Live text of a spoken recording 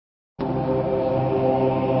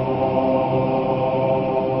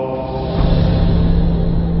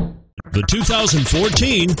the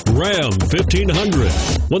 2014 Ram 1500.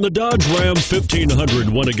 When the Dodge Ram 1500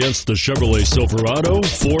 went against the Chevrolet Silverado,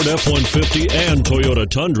 Ford F-150, and Toyota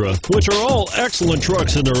Tundra, which are all excellent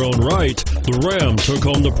trucks in their own right, the Ram took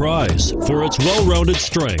home the prize for its well-rounded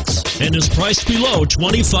strengths and is priced below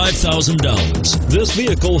 $25,000. This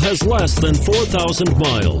vehicle has less than 4,000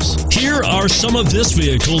 miles. Here are some of this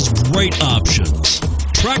vehicle's great options: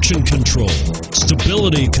 traction control,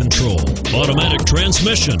 stability control, automatic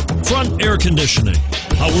transmission, front air conditioning,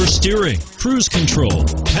 power steering, cruise control,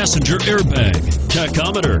 passenger airbag,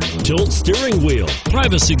 tachometer, tilt steering wheel,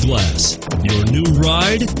 privacy glass. Your new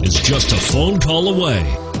ride is just a phone call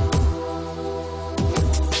away.